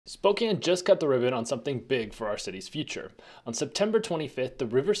Spokane just cut the ribbon on something big for our city's future. On September 25th, the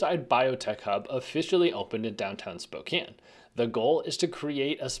Riverside Biotech Hub officially opened in downtown Spokane. The goal is to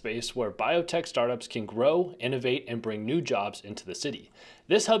create a space where biotech startups can grow, innovate, and bring new jobs into the city.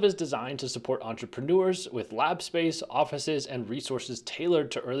 This hub is designed to support entrepreneurs with lab space, offices, and resources tailored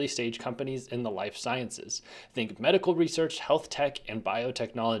to early stage companies in the life sciences. Think medical research, health tech, and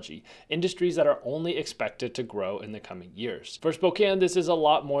biotechnology, industries that are only expected to grow in the coming years. For Spokane, this is a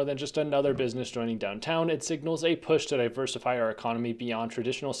lot more than just another business joining downtown. It signals a push to diversify our economy beyond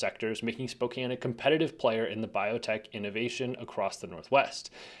traditional sectors, making Spokane a competitive player in the biotech innovation across the Northwest.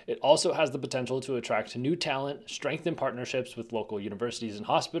 It also has the potential to attract new talent, strengthen partnerships with local universities and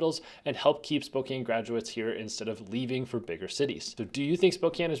hospitals, and help keep Spokane graduates here instead of leaving for bigger cities. So do you think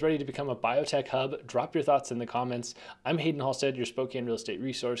Spokane is ready to become a biotech hub? Drop your thoughts in the comments. I'm Haydnhalsted, your Spokane real estate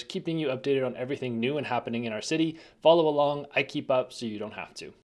resource, keeping you updated on everything new and happening in our city. Follow along. I keep up so you don't have to.